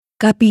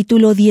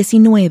Capítulo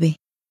 19.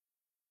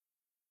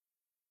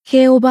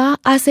 Jehová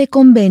hace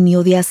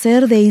convenio de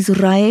hacer de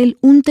Israel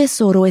un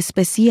tesoro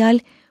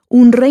especial,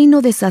 un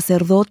reino de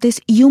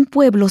sacerdotes y un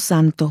pueblo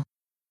santo.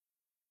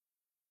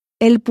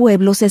 El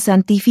pueblo se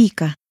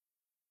santifica.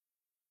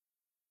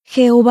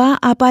 Jehová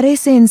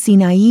aparece en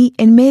Sinaí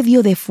en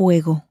medio de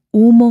fuego,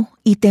 humo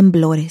y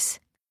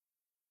temblores.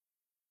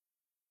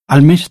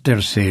 Al mes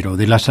tercero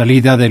de la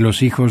salida de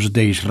los hijos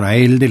de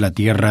Israel de la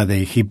tierra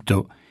de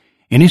Egipto,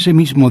 en ese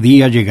mismo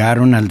día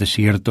llegaron al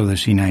desierto de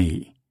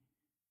Sinaí,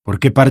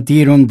 porque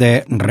partieron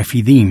de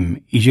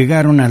Refidim y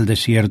llegaron al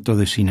desierto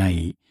de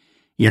Sinaí,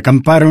 y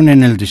acamparon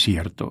en el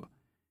desierto,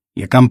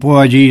 y acampó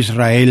allí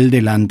Israel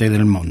delante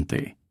del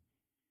monte.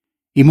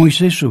 Y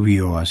Moisés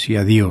subió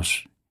hacia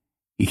Dios,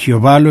 y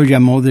Jehová lo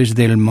llamó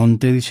desde el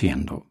monte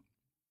diciendo: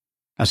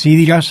 Así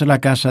dirás a la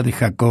casa de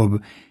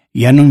Jacob,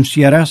 y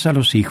anunciarás a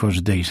los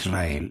hijos de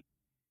Israel: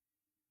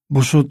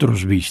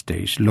 Vosotros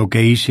visteis lo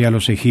que hice a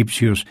los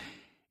egipcios,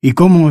 y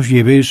cómo os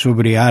llevé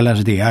sobre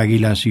alas de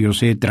águilas y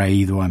os he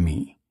traído a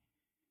mí.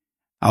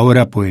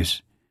 Ahora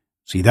pues,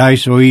 si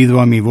dais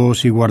oído a mi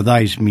voz y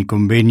guardáis mi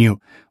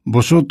convenio,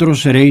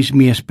 vosotros seréis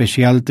mi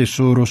especial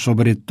tesoro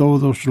sobre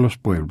todos los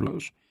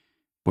pueblos,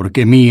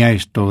 porque mía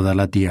es toda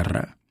la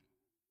tierra.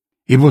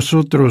 Y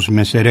vosotros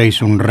me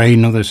seréis un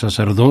reino de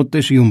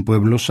sacerdotes y un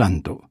pueblo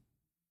santo.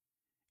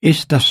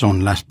 Estas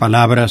son las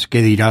palabras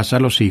que dirás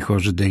a los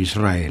hijos de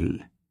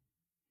Israel.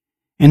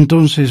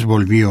 Entonces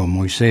volvió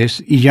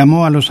Moisés y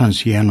llamó a los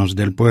ancianos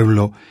del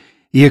pueblo,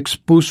 y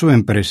expuso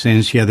en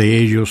presencia de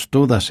ellos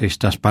todas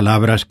estas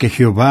palabras que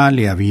Jehová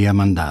le había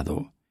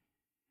mandado.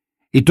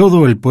 Y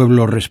todo el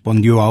pueblo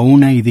respondió a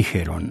una y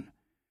dijeron: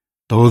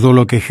 Todo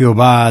lo que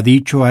Jehová ha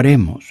dicho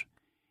haremos.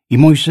 Y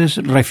Moisés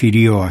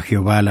refirió a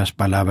Jehová las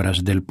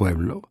palabras del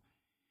pueblo.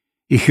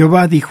 Y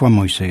Jehová dijo a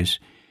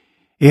Moisés: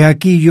 He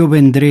aquí yo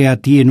vendré a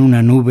ti en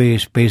una nube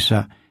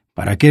espesa,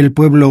 para que el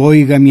pueblo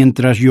oiga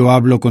mientras yo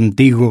hablo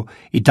contigo,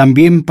 y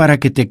también para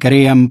que te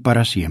crean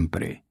para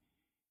siempre.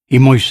 Y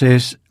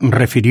Moisés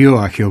refirió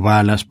a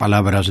Jehová las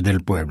palabras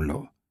del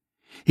pueblo.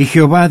 Y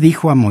Jehová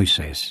dijo a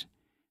Moisés: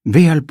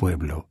 Ve al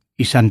pueblo,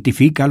 y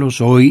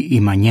santifícalos hoy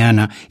y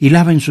mañana, y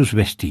laven sus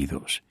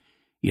vestidos,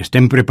 y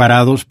estén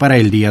preparados para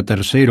el día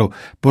tercero,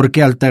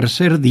 porque al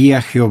tercer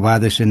día Jehová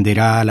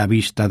descenderá a la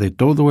vista de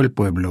todo el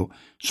pueblo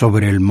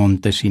sobre el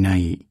monte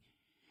Sinaí.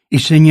 Y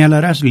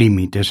señalarás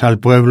límites al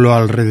pueblo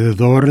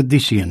alrededor,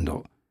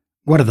 diciendo: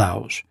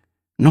 Guardaos,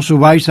 no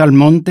subáis al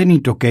monte ni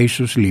toquéis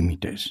sus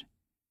límites.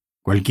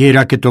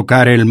 Cualquiera que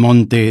tocare el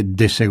monte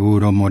de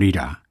seguro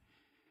morirá.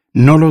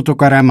 No lo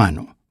tocará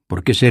mano,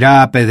 porque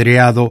será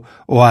apedreado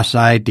o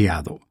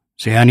asaeteado,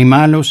 sea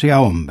animal o sea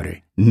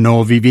hombre,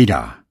 no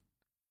vivirá.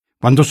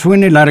 Cuando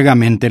suene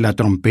largamente la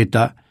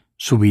trompeta,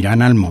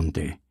 subirán al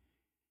monte.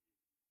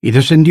 Y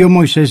descendió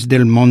Moisés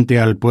del monte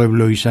al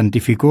pueblo y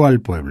santificó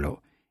al pueblo,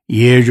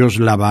 y ellos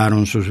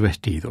lavaron sus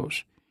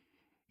vestidos.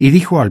 Y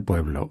dijo al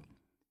pueblo: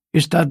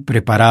 Estad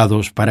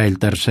preparados para el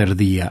tercer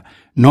día,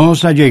 no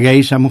os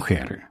alleguéis a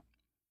mujer.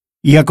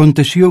 Y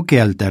aconteció que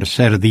al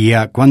tercer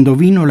día, cuando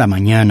vino la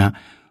mañana,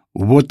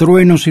 hubo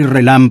truenos y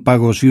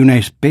relámpagos y una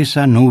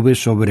espesa nube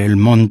sobre el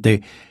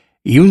monte,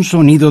 y un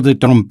sonido de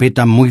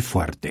trompeta muy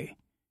fuerte.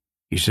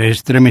 Y se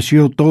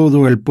estremeció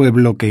todo el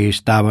pueblo que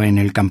estaba en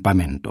el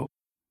campamento.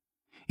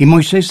 Y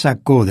Moisés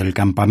sacó del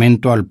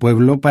campamento al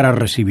pueblo para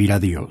recibir a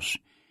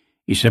Dios,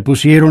 y se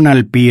pusieron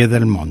al pie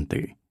del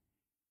monte.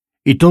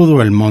 Y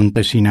todo el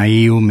monte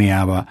Sinaí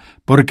humeaba,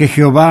 porque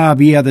Jehová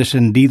había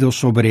descendido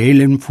sobre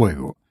él en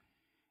fuego.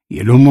 Y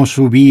el humo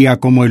subía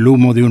como el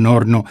humo de un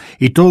horno,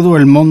 y todo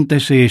el monte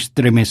se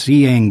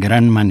estremecía en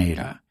gran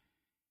manera.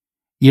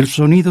 Y el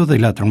sonido de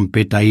la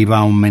trompeta iba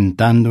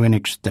aumentando en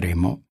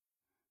extremo.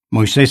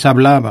 Moisés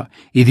hablaba,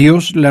 y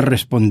Dios le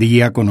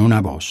respondía con una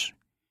voz.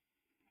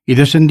 Y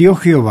descendió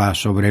Jehová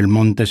sobre el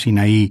monte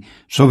Sinaí,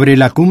 sobre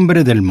la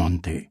cumbre del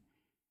monte.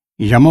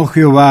 Y llamó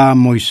Jehová a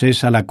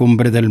Moisés a la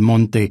cumbre del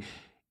monte,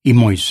 y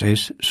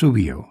Moisés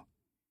subió.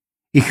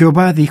 Y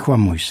Jehová dijo a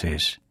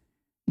Moisés: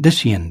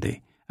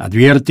 Desciende,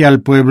 advierte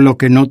al pueblo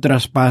que no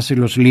traspase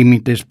los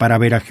límites para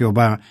ver a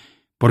Jehová,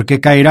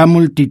 porque caerá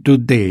multitud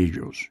de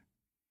ellos.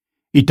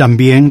 Y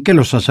también que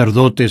los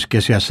sacerdotes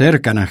que se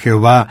acercan a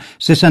Jehová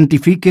se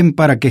santifiquen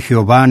para que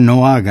Jehová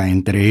no haga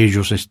entre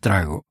ellos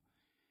estrago.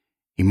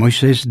 Y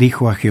Moisés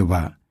dijo a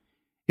Jehová: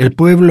 El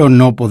pueblo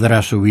no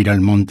podrá subir al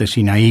monte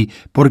Sinaí,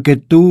 porque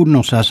tú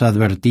nos has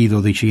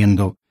advertido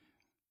diciendo: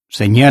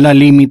 Señala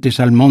límites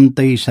al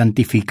monte y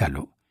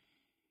santifícalo.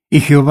 Y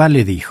Jehová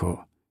le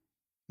dijo: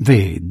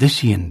 Ve,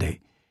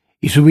 desciende,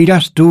 y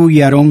subirás tú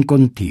y Aarón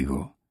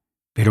contigo,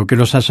 pero que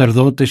los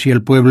sacerdotes y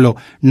el pueblo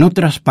no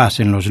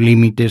traspasen los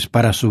límites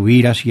para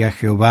subir hacia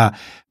Jehová,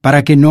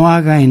 para que no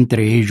haga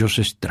entre ellos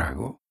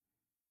estrago.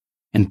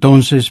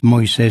 Entonces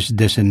Moisés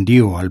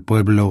descendió al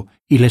pueblo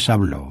y les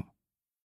habló.